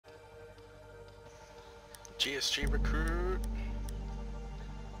GSG recruit.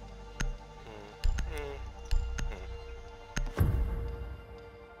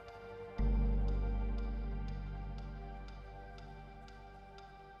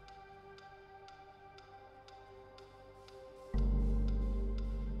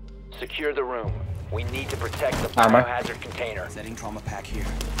 Secure the room. We need to protect the biohazard container. Setting trauma pack here.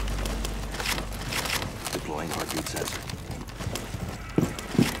 Deploying heartbeat sensor.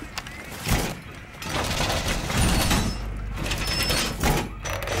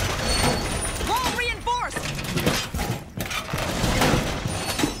 Wall reinforced!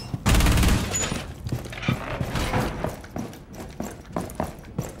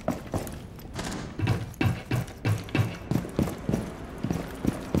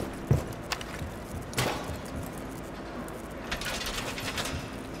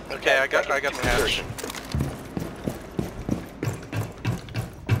 Okay, I got the hatch.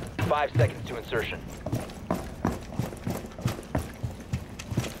 5 seconds to insertion.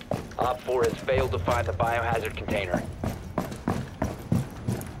 Op 4 has failed to find the biohazard container.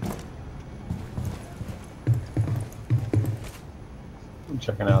 I'm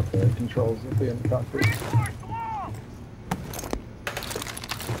checking out the controls at the end of the cockpit.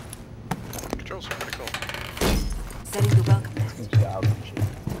 Controls are pretty cool. Setting the welcome mat. Good job.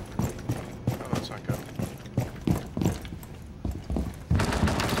 Oh, that's not good.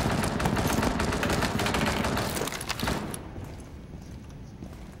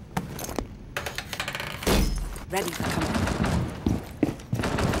 Ready for combat.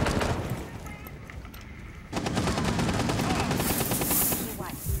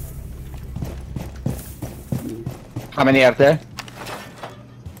 How many are there?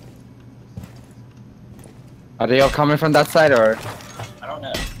 Are they all coming from that side or? I don't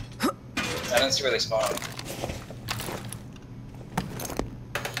know. I don't see where they spawned.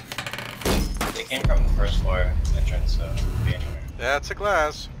 They came from the first floor entrance, so it'd be anywhere. That's a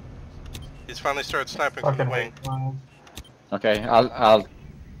glass. He's finally started sniping from the wing. Okay, I'll.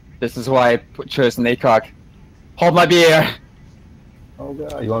 This is why I chose an ACOG. Hold my beer. Oh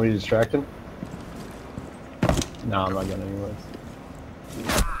god, you want me to distract him? No, I'm not gonna anyways.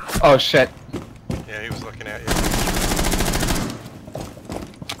 Oh shit. Yeah, he was looking at you.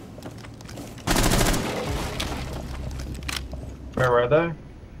 Where were they?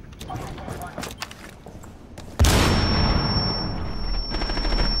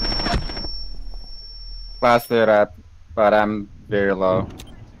 Last they're at, but I'm very low.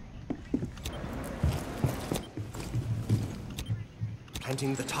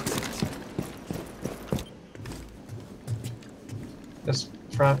 Planting the toxins. This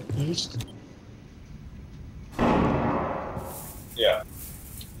front east? Yeah.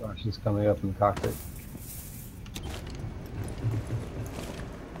 Oh, she's coming up in the cockpit.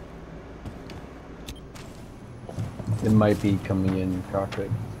 It might be coming in cockpit.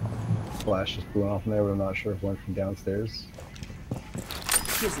 Flash just blew off in there, but I'm not sure if it went from downstairs.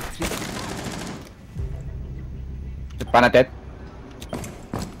 Here's a three. The pana dead.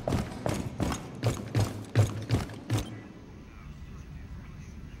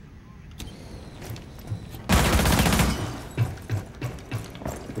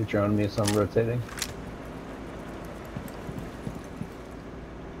 They droned me, so I'm rotating.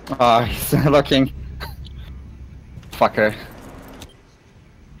 Oh, he's looking. Fucker.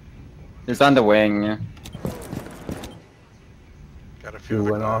 He's on the wing. Got a Two few of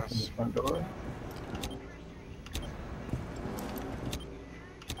the went off in glass. the front door.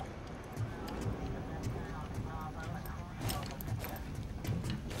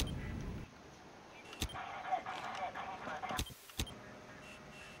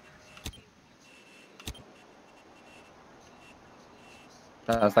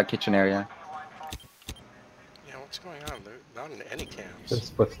 That's that kitchen area. Yeah, what's going on? They're not in any cams. There's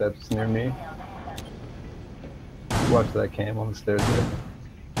footsteps near me. Watch that cam on the stairs there.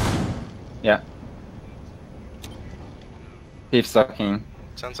 Yeah. Thief's looking.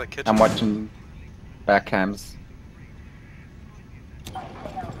 Sounds like kitchen. I'm watching back cams.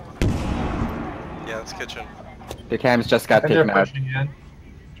 Yeah, it's kitchen. The cams just got And they're taken out. pushing in.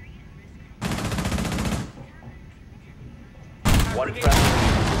 One friendly.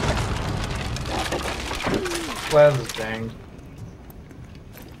 Where's this thing?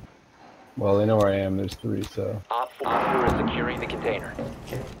 Well, they know where I am. There's three, so. Op 4 is securing the container.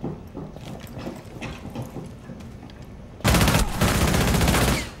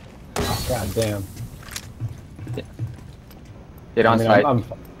 God damn. Get on I mean, site. I'm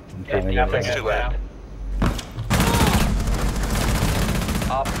trying to get It's it. too late.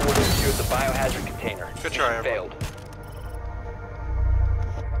 Op 4 secured the biohazard container. Good try, Mission failed.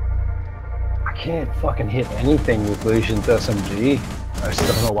 can't fucking hit anything with Lesion's SMG. I just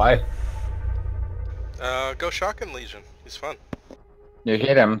don't know why. Go shotgun Legion. He's fun. You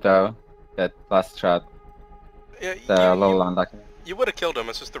hit him though. That last shot. Yeah, The low land. you would have killed him.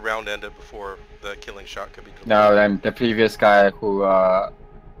 It's just the round ended before the killing shot could be delivered. No, the previous guy who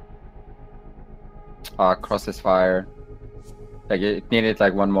crossed his fire. Like it needed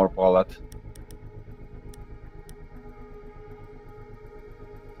like one more bullet.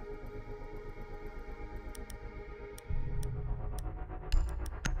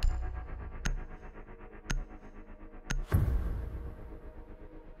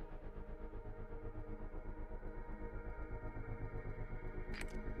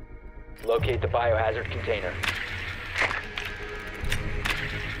 Locate the biohazard container.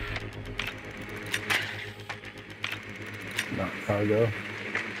 Not cargo.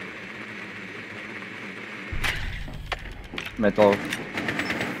 Metal.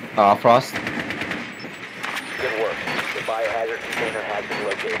 Frost. Good work. The biohazard container has been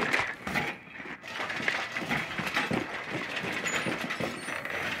located.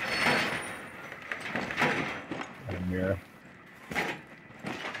 Chimera.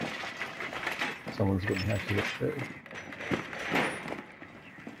 Someone's gonna have to get there.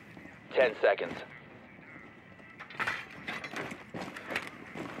 10 seconds.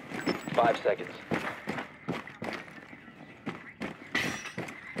 5 seconds.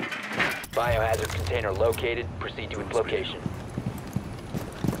 Biohazard container located. Proceed to its location.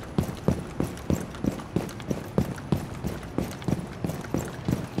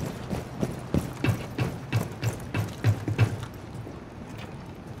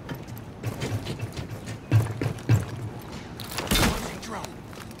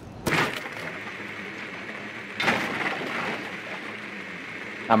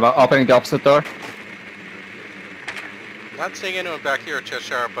 I'm opening the opposite door. Not seeing anyone back here at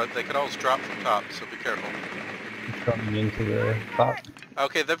Cheshire, but they could always drop from top, so be careful. Coming into the top.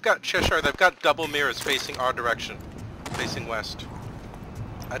 Okay, they've got Cheshire, they've got double mirrors facing our direction, facing west.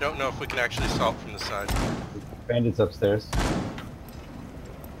 I don't know if we can actually assault from the side. Bandits upstairs.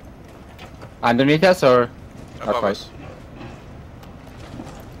 Underneath us or Above okay. us.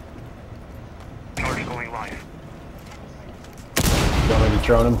 Don't want to be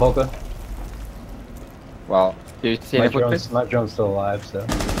drone him, Polka? Well, do you see My any footprints? drone's still alive, so.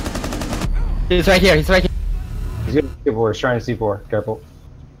 He's right here, he's right here. He's getting C4, he's trying to C4. Careful.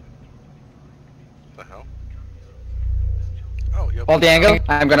 What the hell? Oh, you Hold the angle.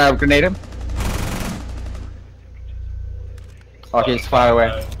 I'm gonna grenade him. Okay, he's far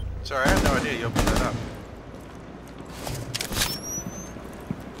away. Sorry, I had no idea you opened that up.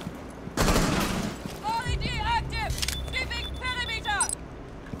 LED active! Sweeping perimeter!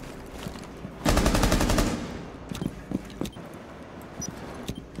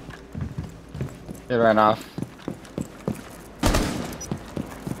 He ran off.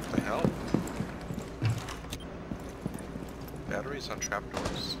 What the hell? Batteries on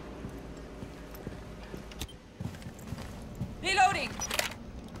trapdoors. Reloading!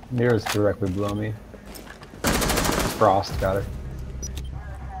 Mirror's directly below me. Frost got her.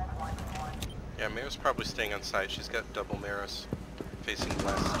 Yeah, Mira's probably staying on site. She's got double mirrors facing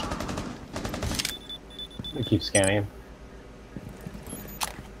west. We keep scanning him.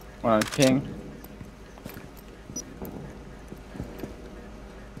 One on ping.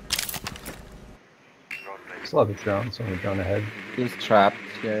 Still have a drone, so I'm drone ahead. He's trapped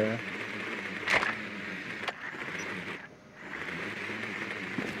here.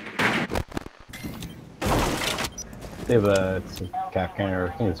 They have it's a Kapkan, or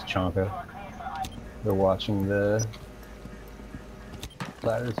I think it's a Chonka. They're watching the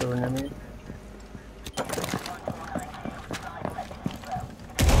ladders over near me.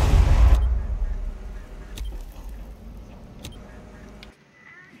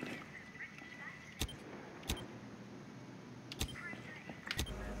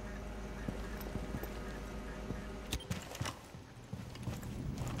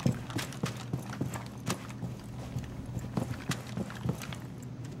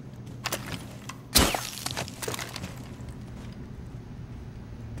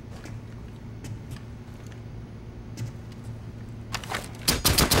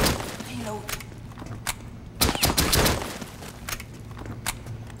 Reload.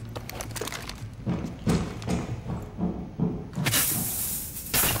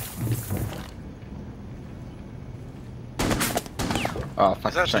 Oh,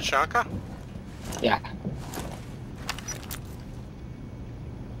 fuck. Is that sorry. Shashanka? Yeah.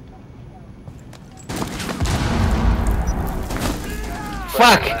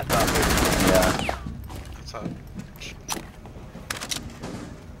 Fuck! Last operator. Yeah. That's a...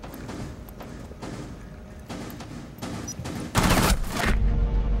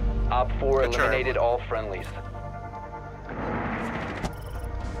 4 Good try. eliminated all friendlies.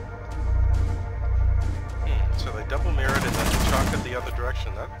 So they double mirrored and then chalked the other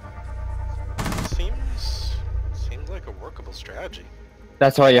direction. That seems like a workable strategy.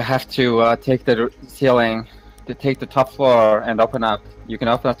 That's why you have to take the ceiling, to take the top floor and open up. You can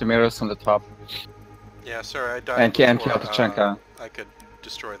open up the mirrors on the top. Yeah, sorry, I died And kill before the Chenka. I could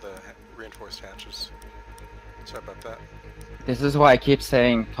destroy the reinforced hatches. Sorry about that. This is why I keep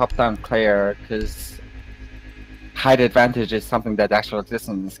saying top-down clear, because height advantage is something that actually exists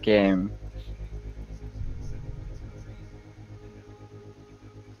in this game.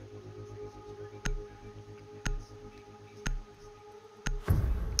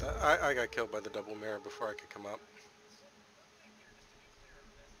 I got killed by the double mirror before I could come up.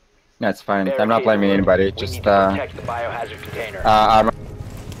 That's fine. I'm not blaming anybody. We Just need to protect the biohazard container. armor.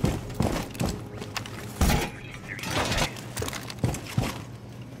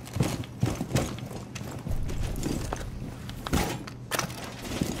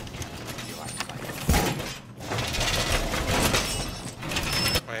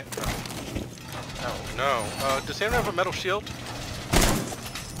 Wait. Oh no. Does anyone have a metal shield?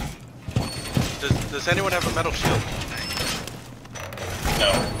 Does anyone have a metal shield?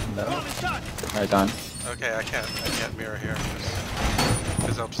 No. Right on. Okay, I can't mirror here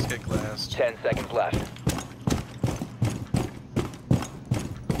because I'll just get glassed. 10 seconds left.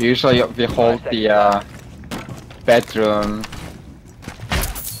 Usually we hold the bedroom.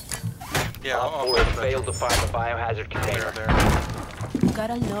 Yeah, I'll Op 4 hold has the failed to find the biohazard container. there.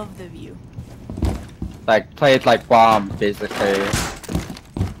 Gotta love the view. Like, play it like bomb, basically.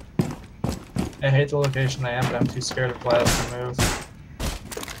 I hate the location I am, but I'm too scared of glass to move.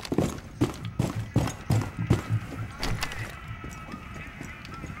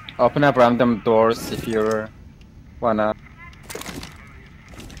 Open up random doors if you wanna.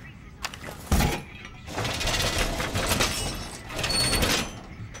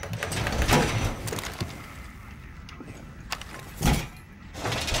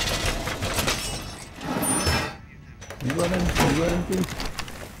 You running, please?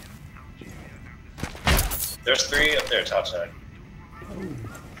 There's 3 up there, top side. Look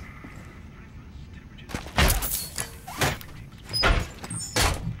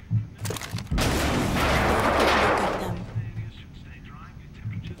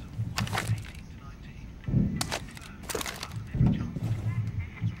at them.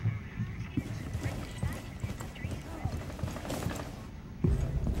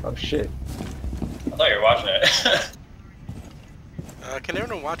 Oh shit. I thought you were watching it. Can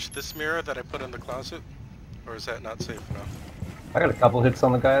anyone watch this mirror that I put in the closet? Or is that not safe enough? I got a couple hits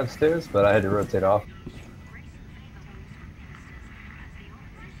on the guy upstairs, but I had to rotate off.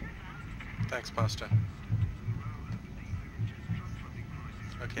 Thanks, Pasta.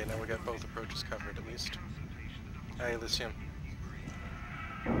 Okay, now we got both approaches covered at least. Hey, Elysium.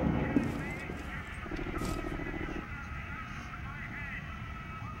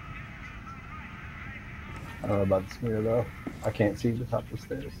 I don't know about this mirror though. I can't see the top of the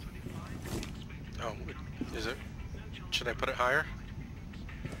stairs. Oh, is it? Should I put it higher?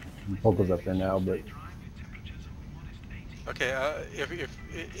 Poco's up there now, but Okay, if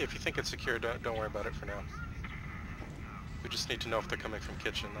you think it's secure, don't worry about it for now. We just need to know if they're coming from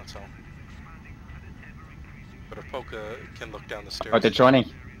kitchen, that's all. But if Polka can look down the stairs... Oh, they're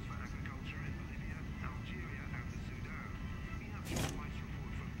joining.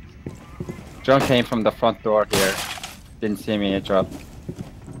 John came from the front door here. Didn't see me, it dropped.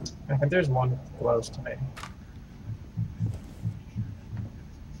 I think there's one close to me.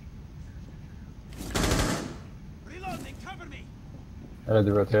 Reloading, cover me. I had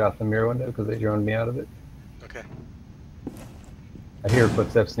to rotate off the mirror window because they droned me out of it. Okay. I hear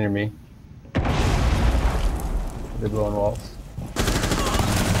footsteps near me. They're blowing walls.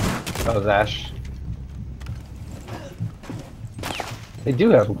 That was Ash. They do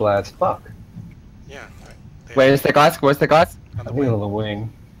have a glass, fuck. Yeah. Where's the glass? Where's the glass? On the I think wing. on the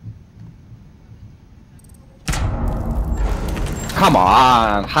wing. Come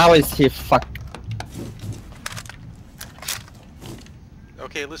on! How is he fuck?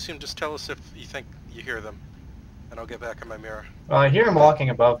 Okay, Elysium, just tell us if you think you hear them. And I'll get back in my mirror. Well, I hear him walking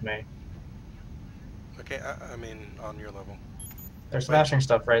above me. Okay, I mean on your level. They're smashing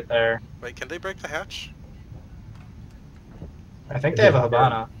stuff right there. Wait, can they break the hatch? I think they have a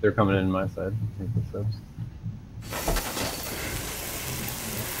Habana. They're coming in my side. I think footsteps.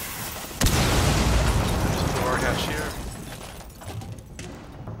 There's a door hatch here.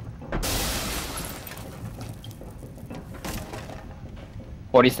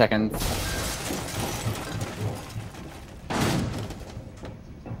 "40 seconds."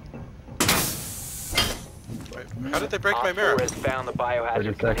 How did they break my Op mirror? 4 has found the 30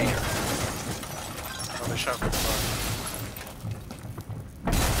 biohazard seconds. container. Oh, they shot from far.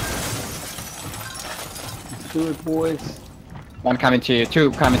 Let's do it, boys. One coming to you,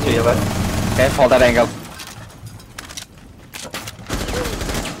 two coming to you, left. Okay, hold that angle.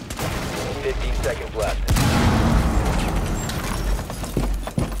 15 seconds left.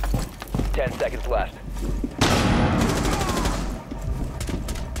 10 seconds left.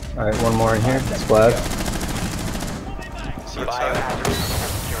 Alright, one more in here. Splash. See inside. Biohazard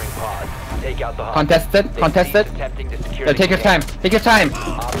securing pod. Take out the hostage. Contested, They contested. ceased attempting to secure So the take your time, container. take your time.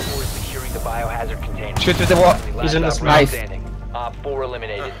 Op 4 is securing the biohazard container. Shoot through the wall. He's in the Last smoke. operator Nice. standing. Op 4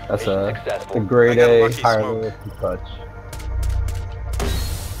 eliminated. That's Mission a successful. grade I got a A lucky higher smoke. level touch.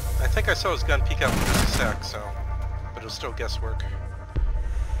 I think I saw his gun peek out for just a sec, so... But it was still guesswork.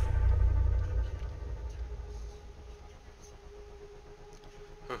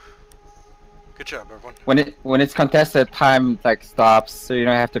 Whew. Good job, everyone. When it's contested, time like stops, so you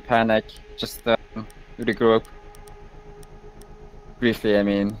don't have to panic. Just regroup. Briefly, I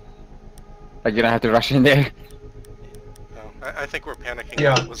mean. Like you don't have to rush in there. No, I think we're panicking.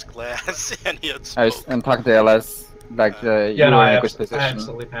 Yeah. It was glass, and he had I was smoke. I'm talking to LS. Like Yeah, you no, were I in a good position.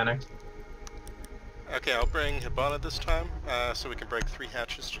 absolutely panicked. Okay, I'll bring Hibana this time, so we can break 3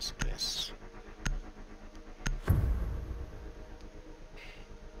 hatches just in case.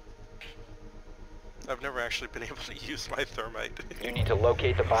 I've never actually been able to use my thermite. You need to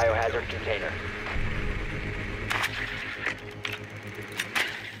locate the biohazard container.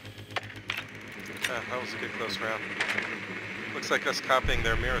 That was a good close round. Looks like us copying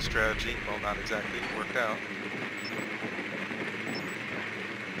their mirror strategy. Well, not exactly. It worked out.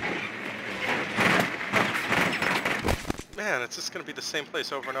 Man, it's just going to be the same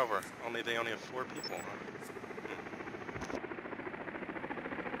place over and over. Only they only have 4 people.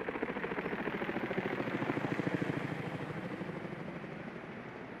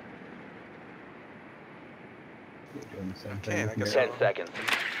 Doing the same Okay, thing I with guess mirror. 10 seconds.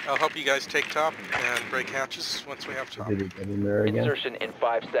 I'll help you guys take top and break hatches once we have top. Did it double mirror again? Insertion in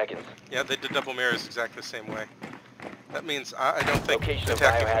 5 seconds. Yeah, they did double mirrors exactly the same way. That means I don't think Location of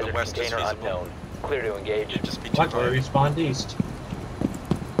attacking from the biohazard west is container feasible. unknown. Clear to engage. It'd just be too What? We hard. respawned east.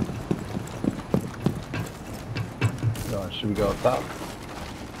 So, should we go up top?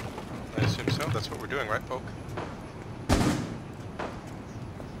 I assume so. That's what we're doing, right, folk?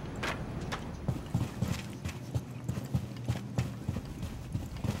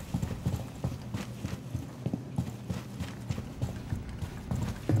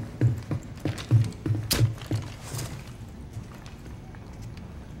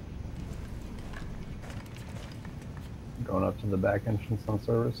 Going up to the back entrance on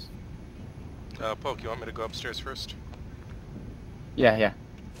service. Poke, you want me to go upstairs first? Yeah, yeah.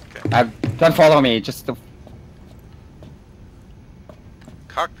 Okay. Don't follow me. Just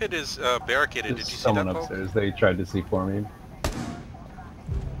Cockpit is barricaded. Did There's you see someone that, Poke? upstairs. They tried to see for me.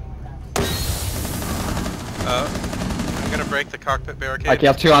 I'm gonna break the cockpit barricade. I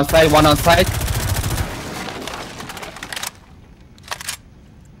kill 2 on site, 1 on site.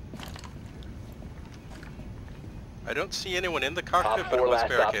 I don't see anyone in the Op cockpit, but 4 it was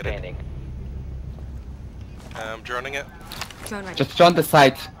last stop barricaded. standing. I'm droning it. Drone ready. Just join the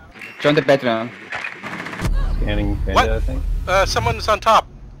site. Join the bedroom. Scanning What? Bandit, I think. Someone's on top.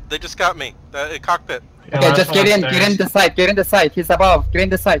 They just got me. The cockpit. Yeah, Okay, last just one get in upstairs. the site, get in the site. He's above, get in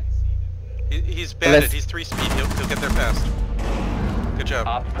the site. He's banded. Let's- He's 3 speed. He'll get there fast. Good job.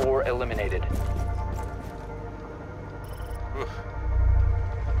 Op 4 eliminated. Oof.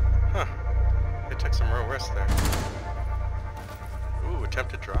 Huh. They took some real risks there. Ooh,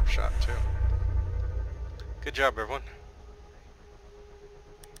 attempted drop shot too. Good job, everyone.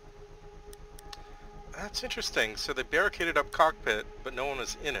 That's interesting. So they barricaded up cockpit, but no one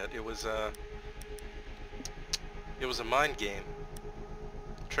was in it. It was a mind game.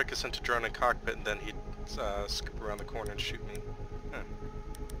 Trick us into droning cockpit, and then he'd scoop around the corner and shoot me. Huh.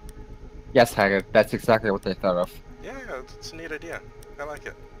 Yes, Haggard, that's exactly what they thought of. Yeah, it's a neat idea. I like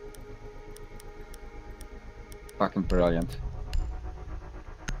it. Fucking brilliant.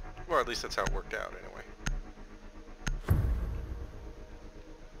 Or at least that's how it worked out, anyway.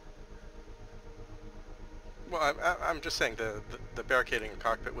 Well, I'm just saying the barricading of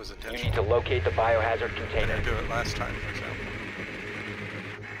cockpit was You intentional. need to locate the biohazard I container. didn't do it last time, for example.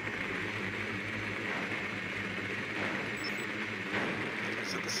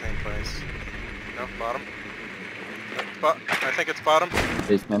 Is it the same place? No, bottom? I think it's bottom.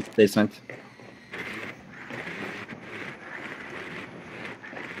 Basement, basement.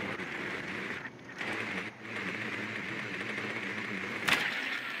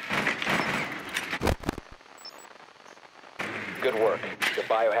 Good work. The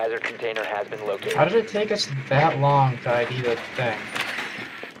biohazard container has been located. How did it take us that long to ID the thing?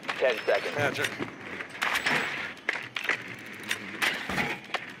 10 seconds. Magic.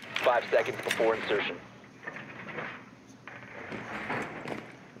 5 seconds before insertion.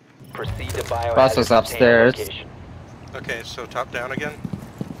 Proceed to biohazard Boss is upstairs. container location. Okay, so top down again.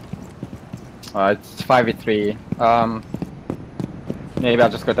 It's 5v3. Maybe I'll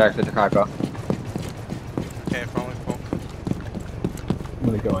just go directly to cargo. Okay, following folk. I'm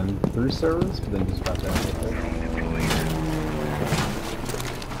gonna go in through servers, but then just drop down.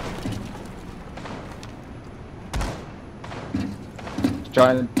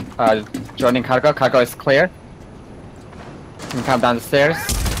 Joining cargo. Cargo is clear. You can come down the stairs.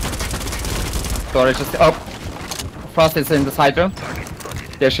 Storage is. Oh! Frost is in the side room.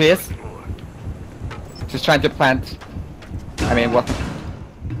 There she is. She's trying to plant. I mean, what?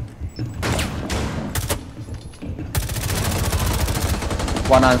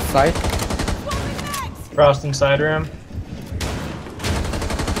 One on site. Frost inside room.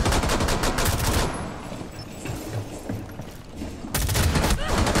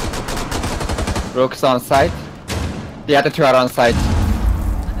 Rook's on site. The other two are on site.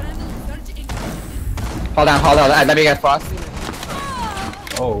 Hold on, let me get Frost.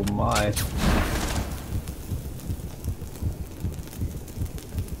 Oh my.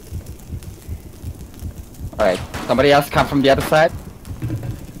 Alright, somebody else come from the other side.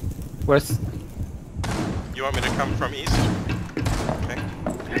 Where's... You want me to come from east? Okay.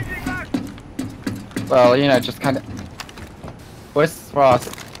 Well, you know, just kind of... Where's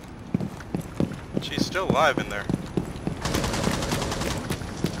Frost? She's still alive in there.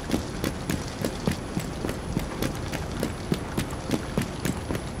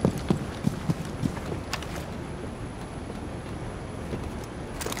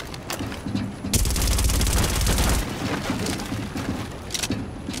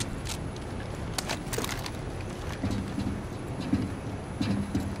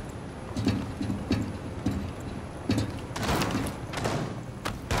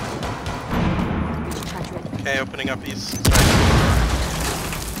 Okay, opening up east.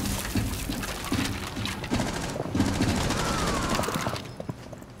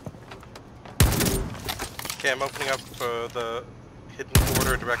 Okay, I'm opening up the hidden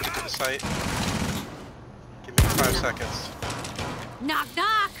border directly to the site. Give me 5 seconds. Knock,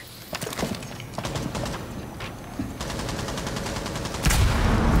 knock!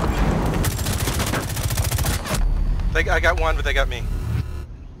 I got one, but they got me.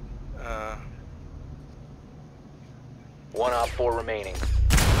 1 op 4 remaining.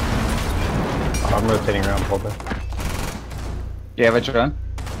 I'm rotating around, Pulper. Do you have a drone?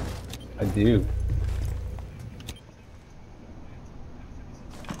 I do.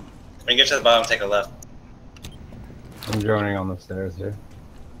 When you get to the bottom, take a left. I'm droning on the stairs here.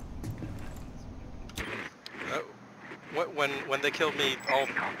 When they killed me,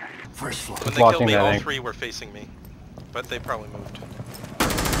 First floor. when they killed me, all 3 were facing me, but they probably moved.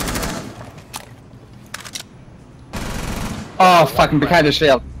 Oh, fucking behind the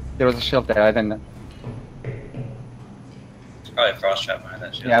shield. There was a shield there, I didn't know. There's probably a frost trap behind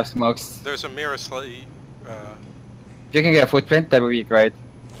that shit. You have smokes. There's a mirror slightly. If you can get a footprint, that would be great.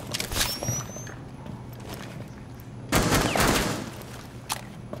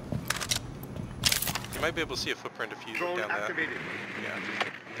 You might be able to see a footprint if you look down that. Yeah,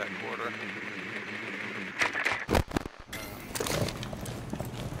 that corridor.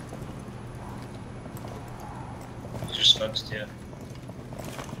 These are smokes too.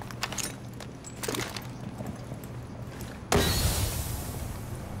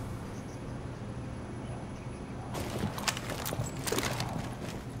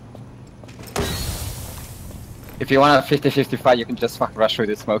 If you want a 50-50 fight, you can just fucking rush through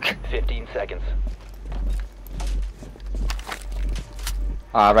the smoke. 15 seconds.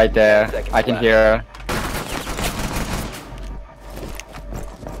 Right there. I can hear. 5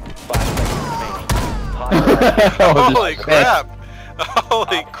 seconds remaining. Holy crap!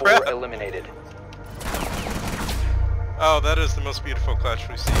 Holy Op 4 crap! eliminated. Oh, that is the most beautiful clutch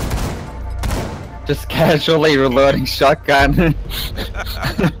we've seen. Just casually reloading shotgun.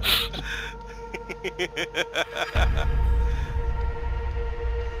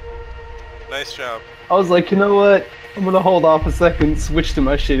 Nice job. I was like, you know what? I'm gonna hold off a second, switch to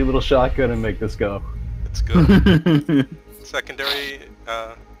my shitty little shotgun, and make this go. It's good. Secondary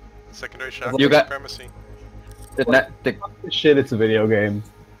shotgun You got- supremacy. the Shit, it's a video game.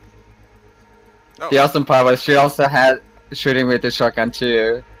 Oh, The awesome part was she also had shooting with the shotgun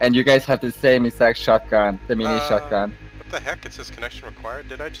too, and you guys have the same exact shotgun, the mini shotgun. what the heck? It says connection required.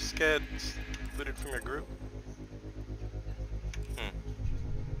 Did I just get looted from your group?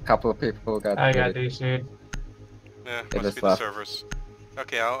 Couple of people got. I got booted. DC'd. Yeah, It must is be the left. servers.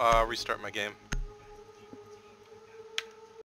 Okay, I'll restart my game.